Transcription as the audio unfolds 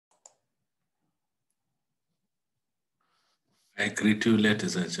I greet you,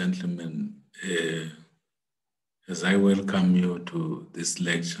 ladies and gentlemen, as I welcome you to this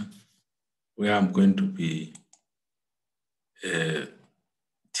lecture, where I'm going to be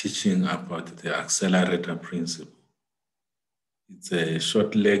teaching about the accelerator principle. It's a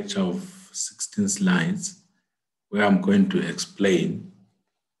short lecture of 16 slides, where I'm going to explain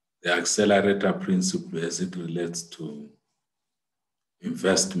the accelerator principle as it relates to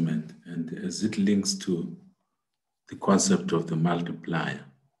investment and as it links to the concept of the multiplier.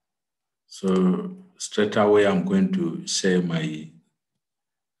 So straight away, I'm going to share my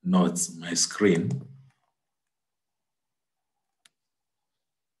notes, my screen.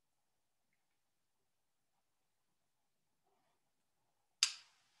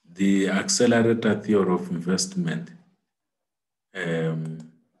 The accelerator theory of investment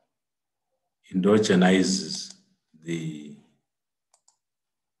endogenizes the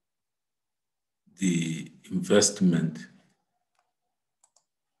investment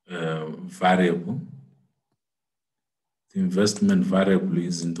variable. The investment variable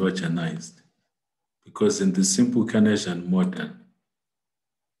is endogenized because in the simple Keynesian model,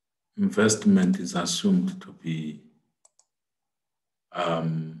 investment is assumed to be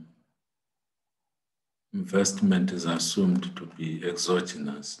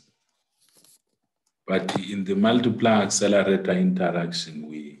exogenous. But in the multiplier accelerator interaction,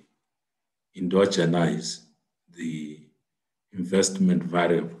 we endogenize the investment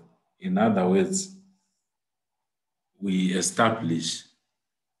variable. In other words, we establish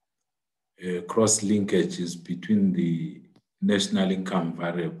cross linkages between the national income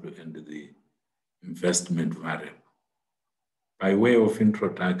variable and the investment variable. By way of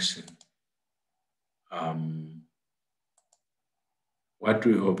introduction, what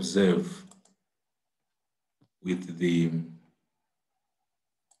we observe with the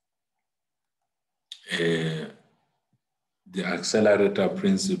accelerator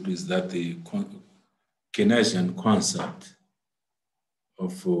principle is that the Keynesian concept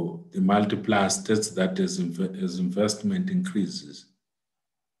of the multiplier states that as investment increases,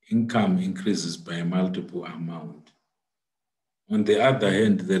 income increases by a multiple amount. On the other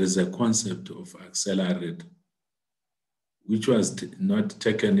hand, there is a concept of accelerator, which was not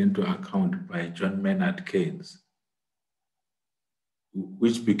taken into account by John Maynard Keynes,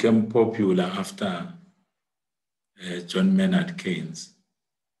 which became popular after John Maynard Keynes,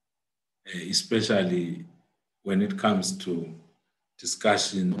 especially when it comes to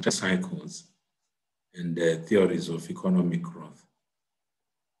discussion of cycles and theories of economic growth.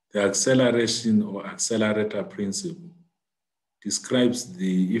 The acceleration or accelerator principle describes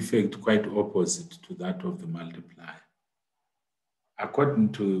the effect quite opposite to that of the multiplier.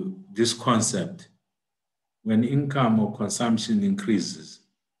 According to this concept, when income or consumption increases,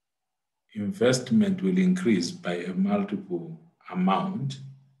 investment will increase by a multiple amount.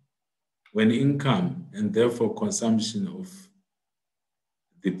 When income and therefore consumption of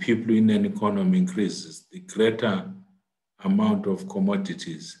the people in an economy increases, the greater amount of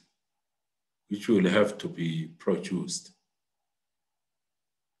commodities which will have to be produced.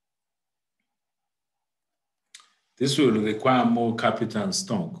 This will require more capital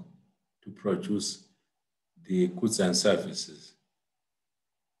stock to produce the goods and services.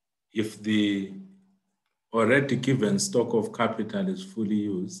 If the already given stock of capital is fully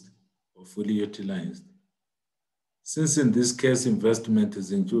used or fully utilized, since in this case investment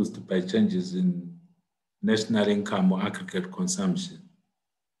is induced by changes in national income or aggregate consumption,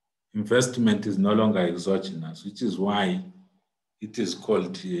 investment is no longer exogenous, which is why it is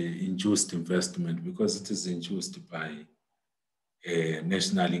called induced investment, because it is induced by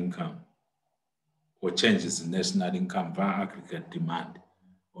national income or changes in national income via aggregate demand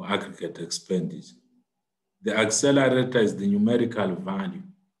or aggregate expenditure. The accelerator is the numerical value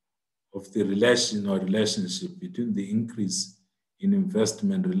of the relation or relationship between the increase in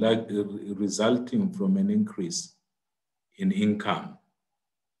investment resulting from an increase in income.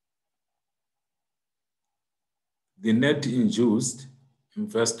 The net induced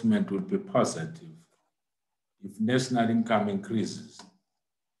investment will be positive if national income increases,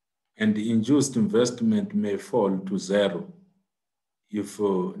 and the induced investment may fall to zero if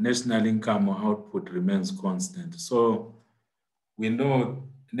national income or output remains constant. So we know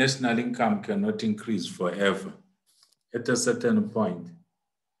national income cannot increase forever. At a certain point,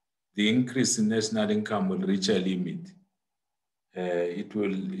 the increase in national income will reach a limit. It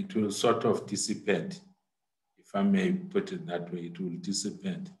will sort of dissipate. If I may put it that way, it will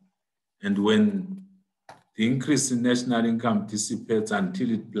dissipate. And when the increase in national income dissipates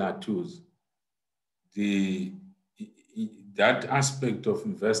until it plateaus, that aspect of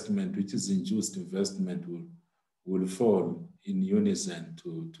investment, which is induced investment, will fall in unison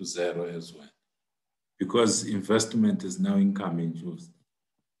to zero as well, because investment is now income induced.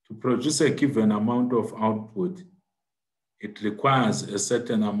 To produce a given amount of output, it requires a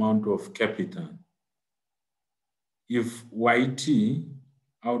certain amount of capital. If YT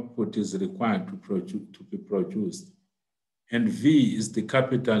output is required to be produced, and V is the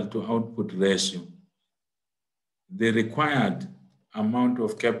capital to output ratio, the required amount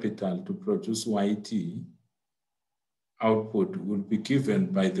of capital to produce YT output will be given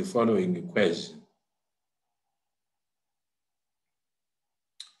by the following equation.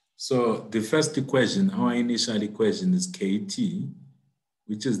 So the first equation, our initial equation, is KT,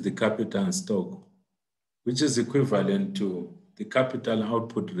 which is the capital stock, which is equivalent to the capital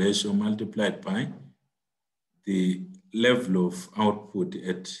output ratio multiplied by the level of output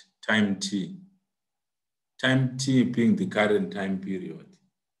at time T being the current time period,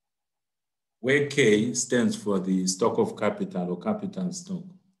 where K stands for the stock of capital or capital stock,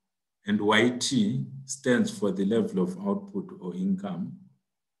 and YT stands for the level of output or income.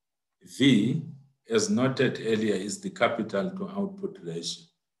 V, as noted earlier, is the capital to output ratio,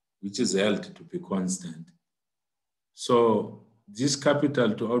 which is held to be constant. So this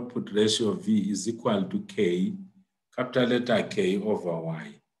capital to output ratio V is equal to K, capital letter K over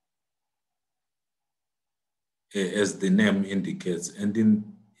Y, as the name indicates. And in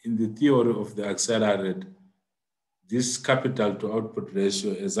the theory of the accelerator, this capital to output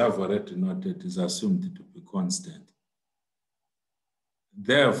ratio, as I've already noted, is assumed to be constant.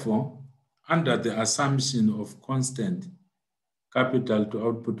 Therefore, under the assumption of constant capital to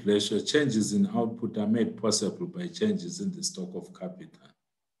output ratio, changes in output are made possible by changes in the stock of capital,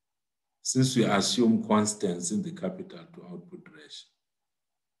 since we assume constants in the capital to output ratio.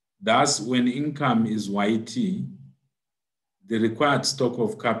 Thus, when income is YT, the required stock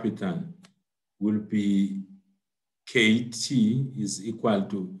of capital will be KT is equal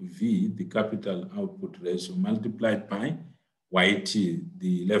to V, the capital output ratio, multiplied by YT,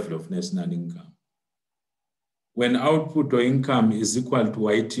 the level of national income. When output or income is equal to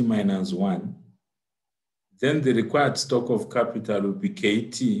YT minus 1, then the required stock of capital will be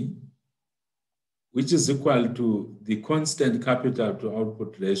KT, which is equal to the constant capital to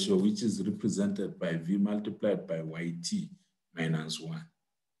output ratio, which is represented by V multiplied by YT minus 1.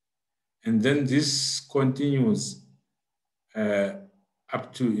 And then this continues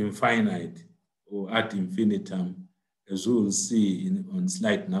up to infinite or ad infinitum, as we will see on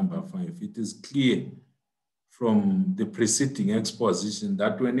slide number 5. It is clear from the preceding exposition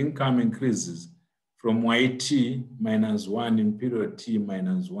that when income increases from YT minus 1 in period T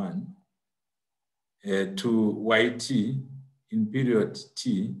minus 1 to YT in period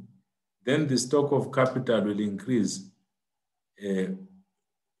T, then the stock of capital will increase. It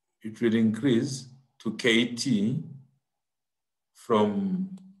will increase to KT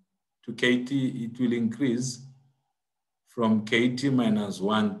it will increase from KT minus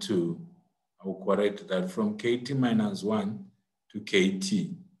 1 to, I'll correct that, from KT minus 1 to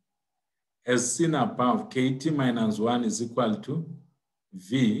KT. As seen above, KT minus 1 is equal to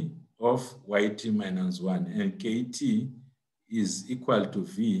V of YT minus 1, and KT is equal to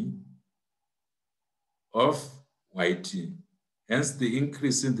V of YT. Hence, the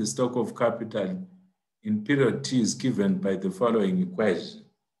increase in the stock of capital in period T is given by the following equation.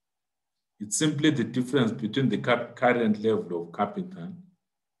 It's simply the difference between the current level of capital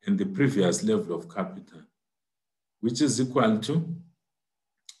and the previous level of capital, which is equal to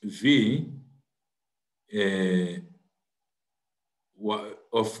V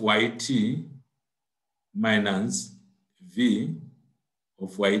of YT minus V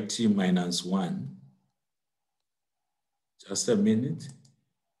of YT minus 1. Just a minute.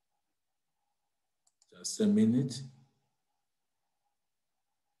 Just a minute.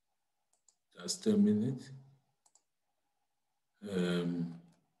 Just a minute.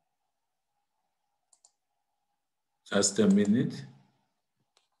 Just a minute.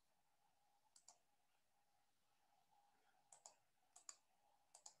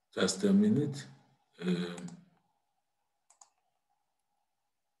 Just a minute.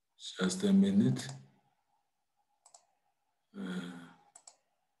 Just a minute.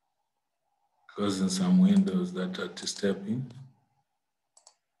 Closing some windows that are disturbing.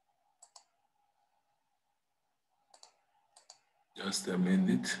 Just a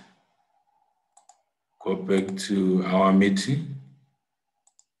minute. Go back to our meeting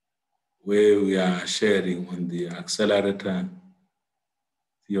where we are sharing on the accelerator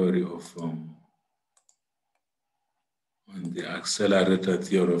theory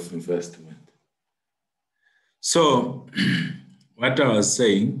of investment. So what I was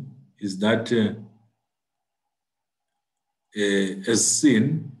saying is that as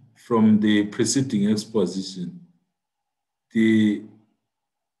seen from the preceding exposition,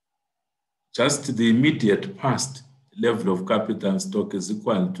 just the immediate past level of capital stock is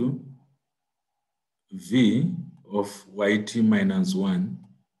equal to V of YT minus 1,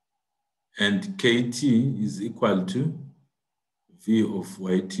 and KT is equal to V of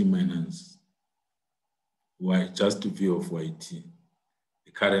YT minus Y, just V of YT,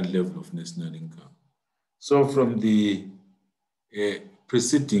 the current level of national income. So from the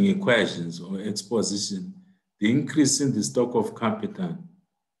preceding equations or exposition, the increase in the stock of capital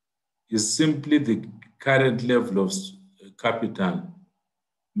is simply the current level of capital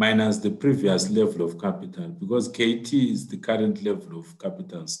minus the previous level of capital, because KT is the current level of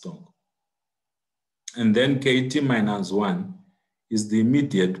capital stock. And then KT minus 1 is the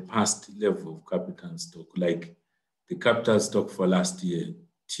immediate past level of capital stock, like the capital stock for last year.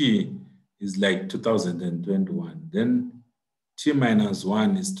 T is like 2021. Then T minus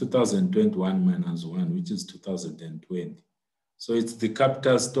 1 is 2021 minus 1, which is 2020. So it's the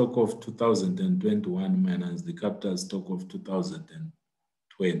capital stock of 2021 minus the capital stock of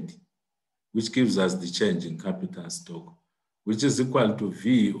 2020, which gives us the change in capital stock, which is equal to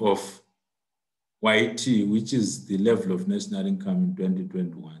V of YT, which is the level of national income in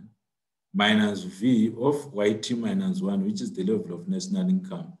 2021, minus V of YT minus 1, which is the level of national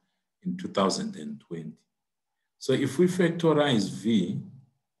income in 2020. So if we factorize V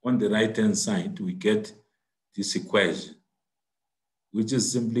on the right-hand side, we get this equation, which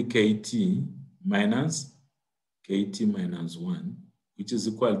is simply KT minus 1, which is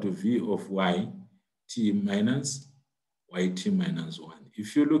equal to V of YT minus YT minus 1.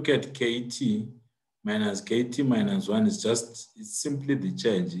 If you look at KT minus 1, it's simply the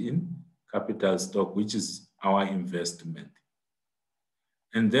change in capital stock, which is our investment.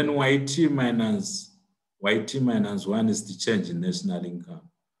 And then YT minus 1 is the change in national income.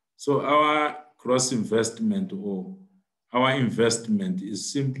 So our gross investment or our investment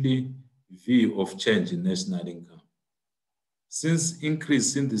is simply V of change in national income. Since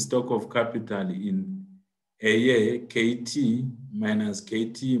increase in the stock of capital in a year, KT minus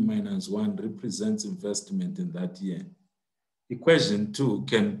 1 represents investment in that year. Equation 2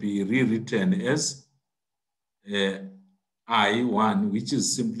 can be rewritten as I1, which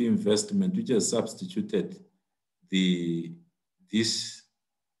is simply investment, which has substituted this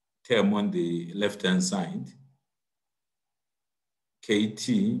term on the left-hand side. KT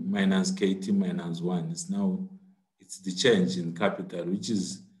minus 1 is now, it's the change in capital, which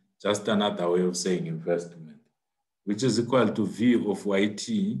is just another way of saying investment, which is equal to V of YT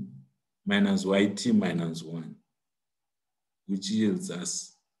minus 1, which yields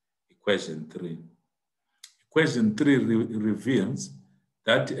us equation 3. Equation 3 reveals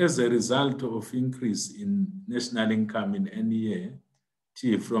that as a result of increase in national income in any year,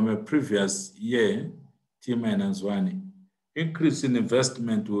 T from a previous year, T minus 1, increase in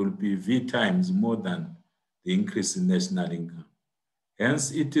investment will be V times more than the increase in national income.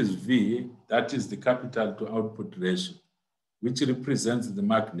 Hence, it is V, that is the capital to output ratio, which represents the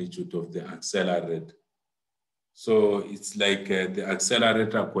magnitude of the accelerator. So it's like the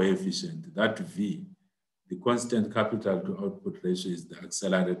accelerator coefficient, that V, the constant capital to output ratio is the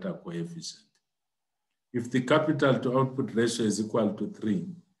accelerator coefficient. If the capital to output ratio is equal to 3,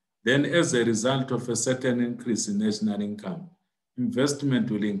 then as a result of a certain increase in national income, investment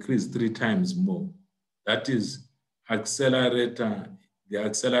will increase 3 times more. That is, the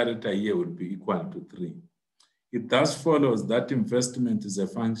accelerator here will be equal to 3. It thus follows that investment is a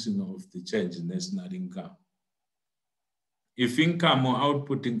function of the change in national income. If income or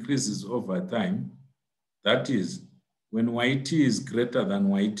output increases over time, that is, when YT is greater than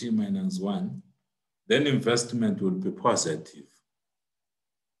YT minus 1, then investment will be positive.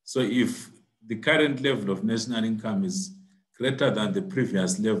 So if the current level of national income is greater than the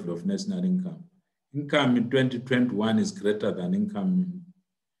previous level of national income, income in 2021 is greater than income in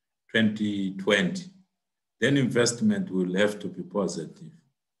 2020, then investment will have to be positive.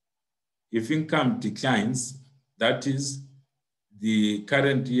 If income declines, that is, the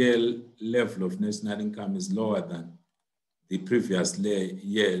current year level of national income is lower than the previous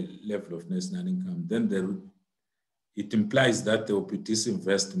year level of national income, then it implies that there will be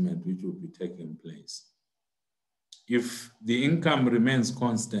disinvestment which will be taking place. If the income remains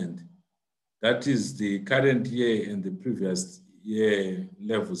constant, that is, the current year and the previous year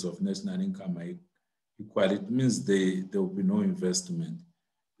levels of national income are equal, it means there will be no investment.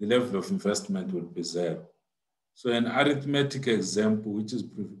 The level of investment will be 0. So an arithmetic example, which is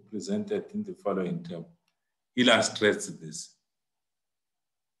presented in the following table, illustrates this.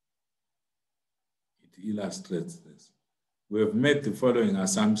 It illustrates this. We have made the following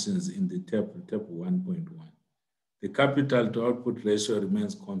assumptions in the table 1.1. The capital to output ratio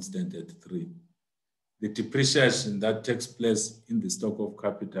remains constant at 3. The depreciation that takes place in the stock of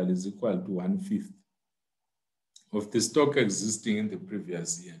capital is equal to 1/5 of the stock existing in the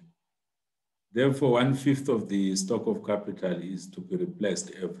previous year. Therefore, 1/5 of the stock of capital is to be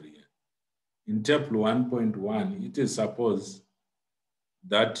replaced every year. In table 1.1, it is supposed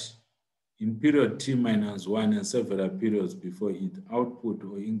that in period T minus 1 and several periods before it, output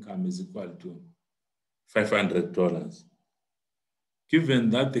or income is equal to $500. Given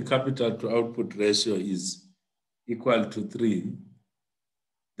that the capital to output ratio is equal to 3,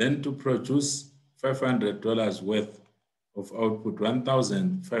 then to produce $500 worth of output,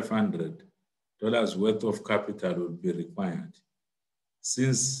 $1,500 worth of capital will be required.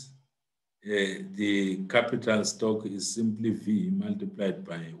 Since the capital stock is simply V multiplied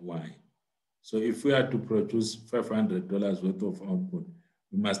by Y. So if we are to produce $500 worth of output,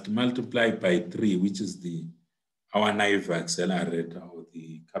 we must multiply by 3, which is our naive accelerator or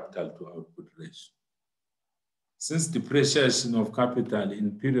the capital to output ratio. Since depreciation of capital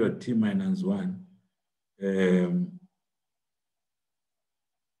in period T minus 1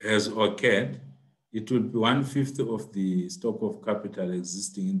 has occurred, it will be 1/5 of the stock of capital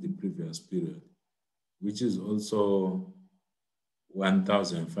existing in the previous period, which is also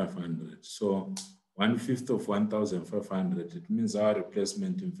 1,500. So 1/5 of 1,500, it means our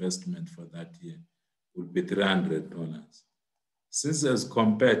replacement investment for that year would be $300. Since as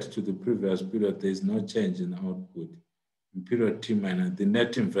compared to the previous period, there is no change in output in period T minus, the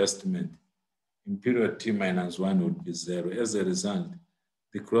net investment in period T minus 1 would be 0. As a result,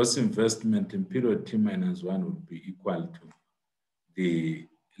 the gross investment in period T minus 1 would be equal to the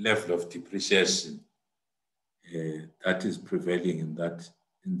level of depreciation that is prevailing in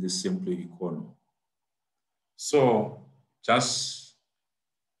this simple economy. So just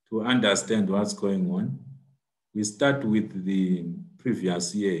to understand what's going on, we start with the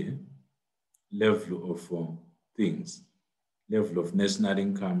previous year level of things, level of national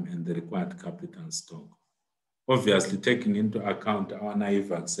income and the required capital stock. Obviously taking into account our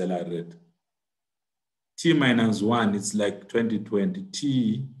naive accelerator. T minus 1, it's like 2020.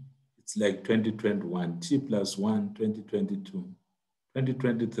 T, it's like 2021. T plus 1, 2022.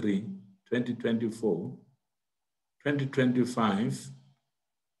 2023, 2024, 2025,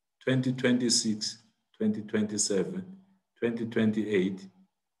 2026, 2027, 2028,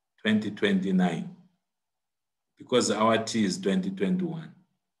 2029. Because our T is 2021.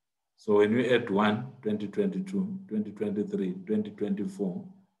 So when we add 1, 2022, 2023, 2024,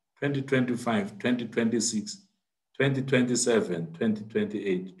 2025, 2026, 2027,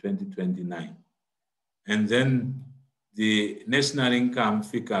 2028, 2029. And then the national income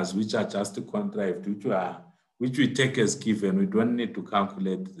figures, which are just contrived, which we take as given. We don't need to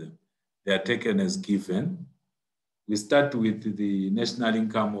calculate them. They are taken as given. We start with the national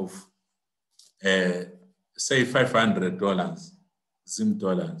income of, say, $500, Zim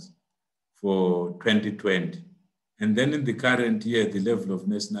dollars, for 2020. And then in the current year, the level of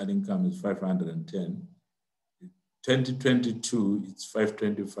national income is 510. 2022, it's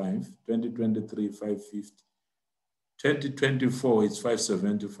 525. 2023, 550. 2024, it's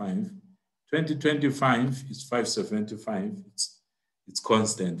 575. 2025 is 575. It's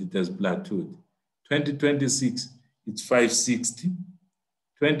constant. It has plateaued. 2026, it's 560.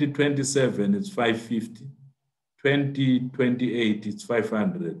 2027, it's 550. 2028, it's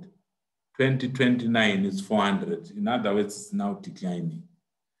 500. 2029, it's 400. In other words, it's now declining.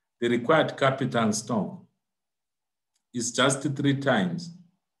 The required capital stock is just 3 times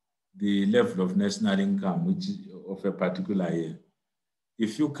the level of national income, which is of a particular year.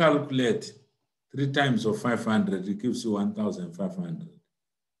 If you calculate 3 times of 500, it gives you 1,500.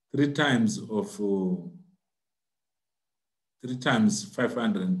 3 times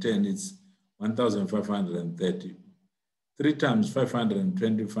 510, it's 1,530. 3 times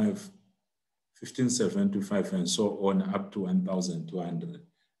 525, 1,575, and so on up to 1,200.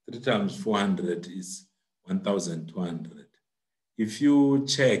 3 times 400 is 1,200. If you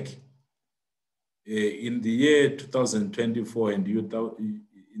check in the year 2024 and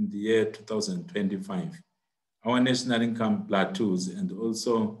in the year 2025, our national income plateaus, and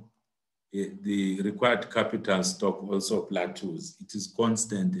also the required capital stock also plateaus. It is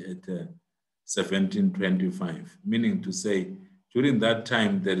constant at 1725, meaning to say during that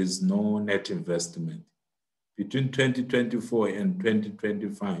time there is no net investment. Between 2024 and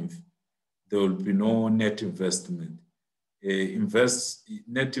 2025, there will be no net investment.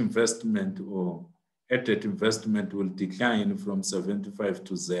 Net investment or added investment will decline from 75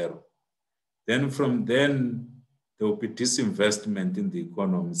 to 0. Then from then, there will be disinvestment in the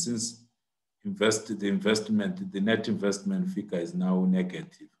economy since the net investment figure is now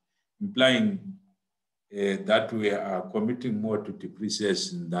negative, implying that we are committing more to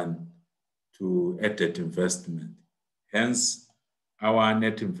depreciation than to added investment. Hence, our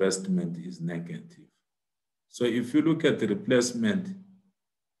net investment is negative. So if you look at the replacement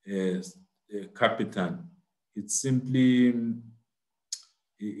capital, it is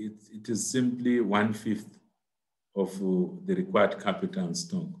simply 1/5 of the required capital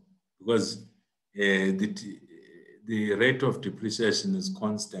stock, because the rate of depreciation is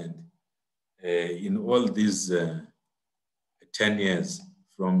constant in all these 10 years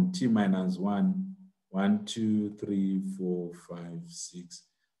from T-1, 1, 2, 3, 4, 5, 6,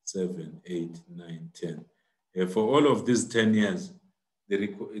 7, 8, 9, 10. For all of these 10 years,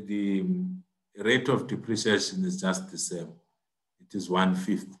 the rate of depreciation is just the same. It is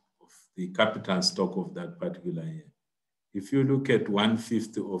 1/5 of the capital stock of that particular year. If you look at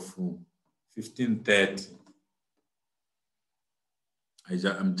 1/5 of 1530,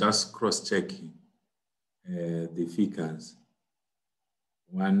 I'm just cross-checking the figures.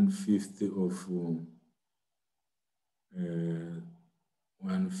 1/5 of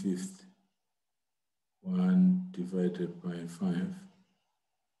 1/5, 1 divided by 5,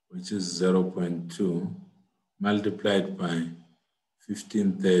 which is 0.2, multiplied by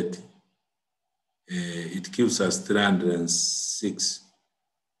 1530. It gives us 306.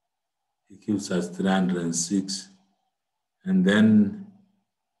 It gives us 306. And then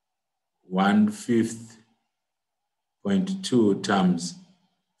 1/5 0.2 times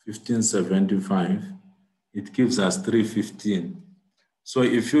 1575, it gives us 315. So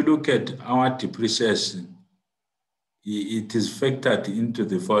if you look at our depreciation, it is factored into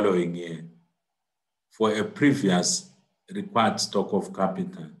the following year for a previous required stock of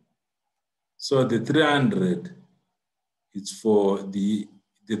capital. So the 300, it's for the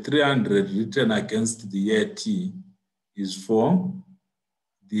 300 written against the year T is for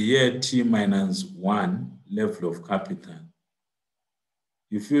the year T minus 1 level of capital.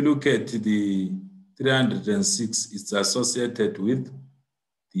 If you look at the 306, it's associated with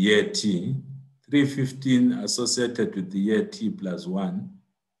the year T, 315 associated with the year T plus 1,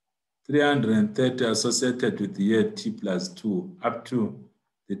 330 associated with the year T plus 2, up to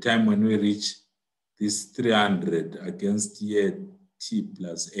the time when we reach this 300 against year T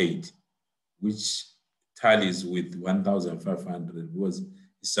plus 8, which tallies with 1,500, because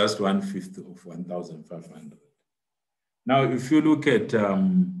it's just 1/5 of 1,500. Now, if you look at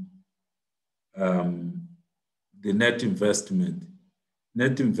the net investment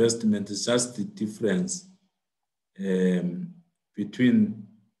is just the difference between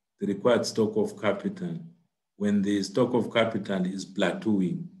the required stock of capital when the stock of capital is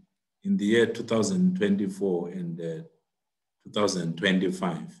plateauing in the year 2024 and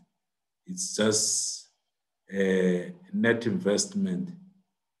 2025. It's just net investment.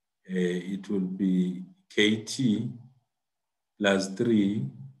 It will be KT plus 3,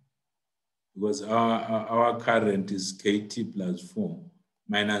 because our current is KT plus 4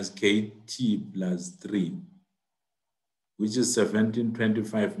 minus KT plus 3, which is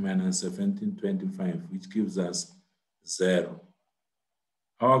 1725 minus 1725, which gives us 0.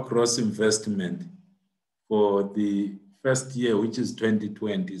 Our gross investment for the first year, which is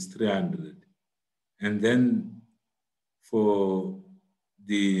 2020, is 300. And then for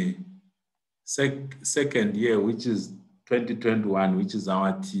the second year, which is 2021, which is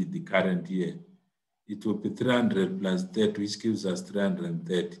our T, the current year, it will be 300 plus 30, which gives us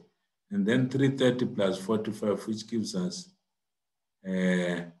 330. And then 330 plus 45, which gives us,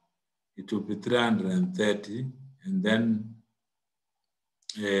 it will be 330. And then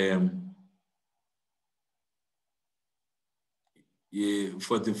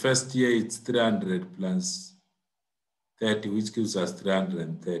for the first year, it's 300 plus 30, which gives us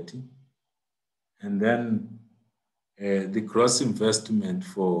 330. And then the gross investment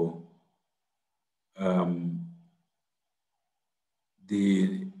for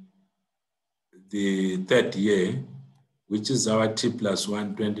the third year, which is our T plus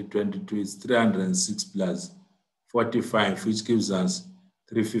 1, 2022, is 306 plus 45, which gives us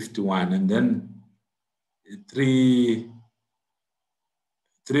 351. And then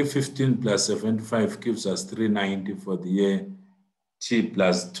 315 plus 75 gives us 390 for the year T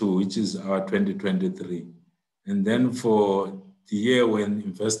plus 2, which is our 2023. And then for the year when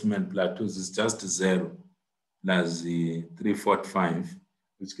investment plateaus, is just 0 plus the 345,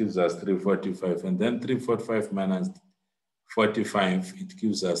 which gives us 345. And then 345 minus 45, it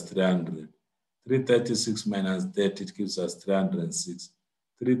gives us 300. 336 minus 30, it gives us 306.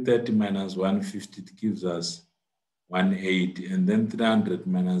 330 minus 150, it gives us 180, and then 300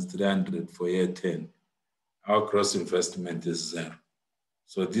 minus 300 for year 10, our gross investment is 0.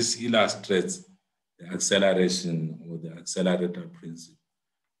 So this illustrates the acceleration or the accelerator principle.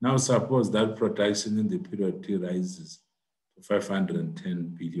 Now suppose that production in the period T rises to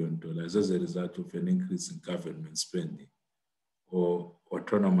 $510 billion as a result of an increase in government spending or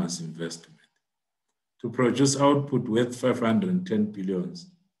autonomous investment. To produce output worth 510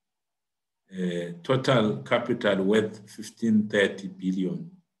 billions, total capital worth 1530 billion,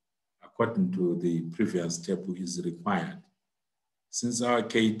 according to the previous table, is required. Since our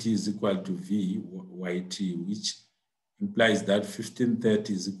KT is equal to V YT, which implies that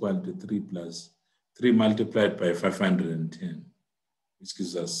 1530 is equal to 3 multiplied by 510, which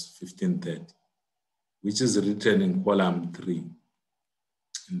gives us 1530, which is written in column 3.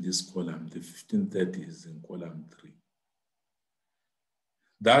 In this column, the 1530 is in column 3.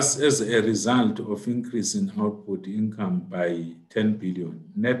 Thus, as a result of increase in output income by 10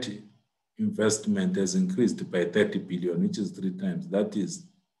 billion, net investment has increased by 30 billion, which is 3 times. That is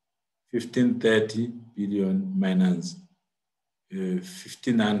 1530 billion minus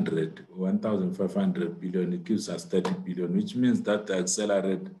 1500, 1500 billion, it gives us 30 billion, which means that the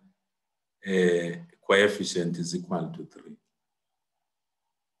accelerate coefficient is equal to 3.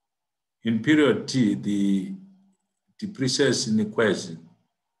 In period T, the depreciation equation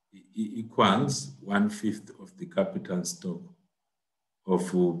equals 1/5 of the capital stock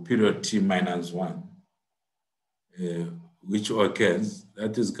of period T minus 1, which occurs,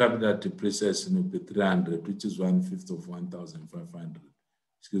 that is capital depreciation will be 300, which is 1/5 of 1,500,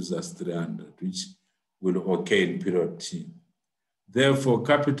 which gives us 300, which will occur in period T. Therefore,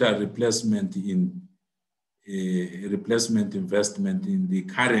 capital replacement investment in the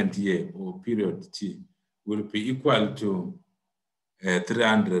current year or period T will be equal to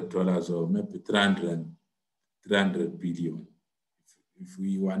 $300 or maybe 300 billion if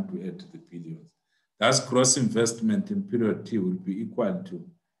we want to add the billions. Thus, gross investment in period T will be equal to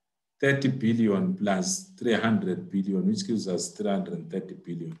 30 billion plus 300 billion, which gives us 330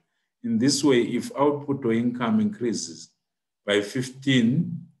 billion. In this way, if output or income increases by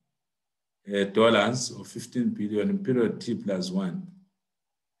 $15 or 15 billion in period T plus 1,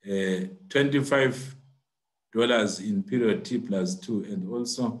 $25 in period T plus 2, and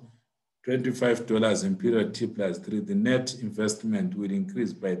also $25 in period T plus 3, the net investment will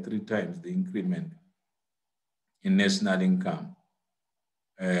increase by 3 times the increment in national income.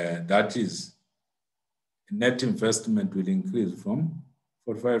 That is, net investment will increase from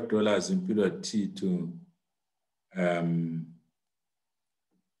 $45 in period T to, let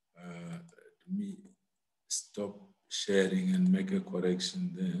me stop sharing and make a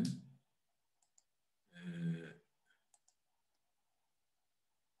correction there.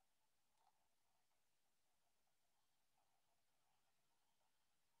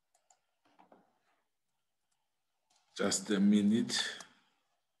 Just a minute.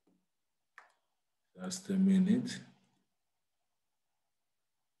 Just a minute.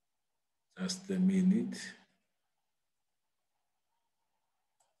 Just a minute.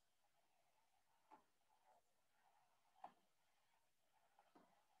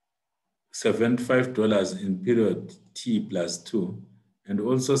 $75 in period T plus 2, and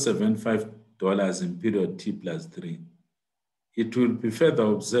also $75 in period T plus 3. It will be further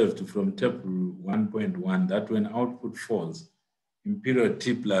observed from table 1.1 that when output falls in period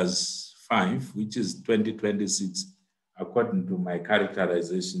T plus 5, which is 2026, according to my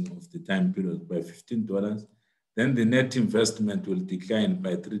characterization of the time period, by $15, then the net investment will decline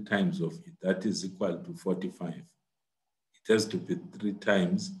by 3 times of it. That is equal to 45. It has to be 3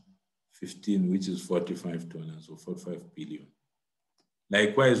 times 15, which is $45 or 45 billion.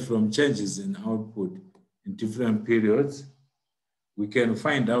 Likewise, from changes in output in different periods, we can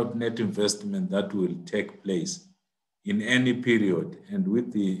find out net investment that will take place in any period, and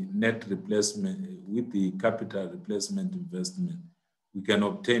with the net replacement, with the capital replacement investment, we can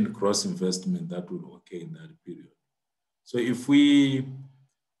obtain gross investment that will occur in that period. So if we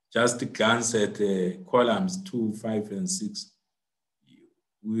just glance at columns 2, 5, and 6,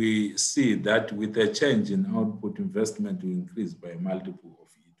 we see that with a change in output, investment will increase by a multiple of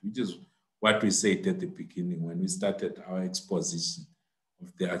it, which is what we said at the beginning when we started our exposition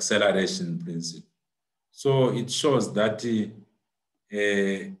of the acceleration principle. So it shows that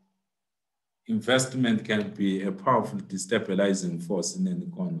investment can be a powerful destabilizing force in an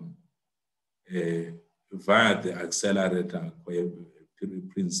economy via the accelerator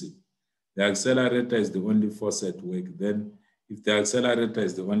principle. The accelerator is the only force at work. Then if the accelerator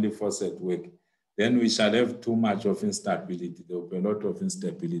is the only force at work, then we shall have too much of instability. There will be a lot of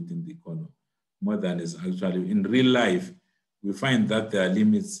instability in the economy. more than is actually. In real life, we find that there are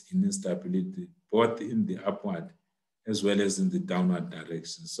limits in instability, both in the upward as well as in the downward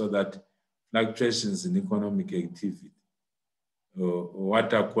direction, so that fluctuations in economic activity, or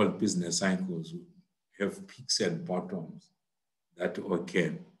what are called business cycles, have peaks and bottoms that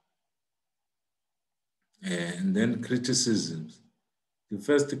occur. And then criticisms. The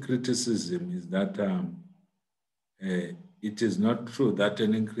first criticism is that it is not true that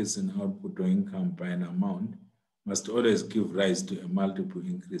an increase in output or income by an amount must always give rise to a multiple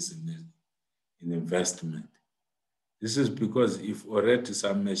increase in investment. This is because if already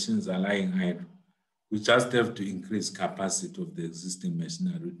some machines are lying idle, we just have to increase capacity of the existing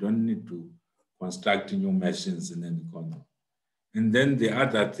machinery. We don't need to construct new machines in an economy. And then the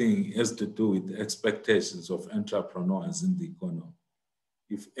other thing has to do with the expectations of entrepreneurs in the economy.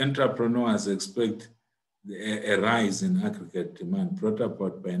 If entrepreneurs expect a rise in aggregate demand brought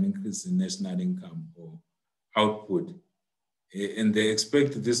about by an increase in national income or output, and they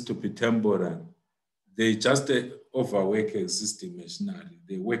expect this to be temporary, they just overwork existing machinery.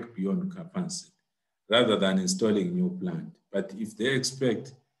 They work beyond capacity rather than installing new plant. But if they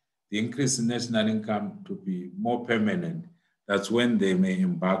expect the increase in national income to be more permanent, that's when they may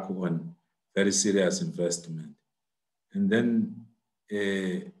embark on very serious investment. And then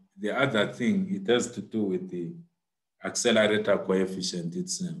the other thing, it has to do with the accelerator coefficient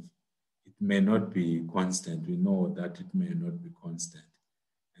itself. It may not be constant. We know that it may not be constant.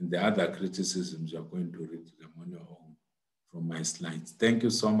 And the other criticisms, you're going to read them on your own from my slides. Thank you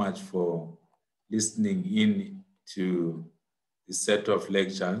so much for listening in to this set of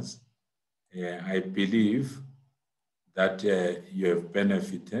lectures. I believe that you have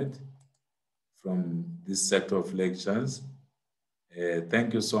benefited from this set of lectures.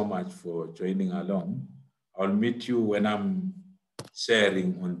 Thank you so much for joining along. I'll meet you when I'm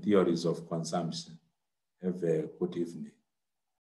sharing on theories of consumption. Have a good evening.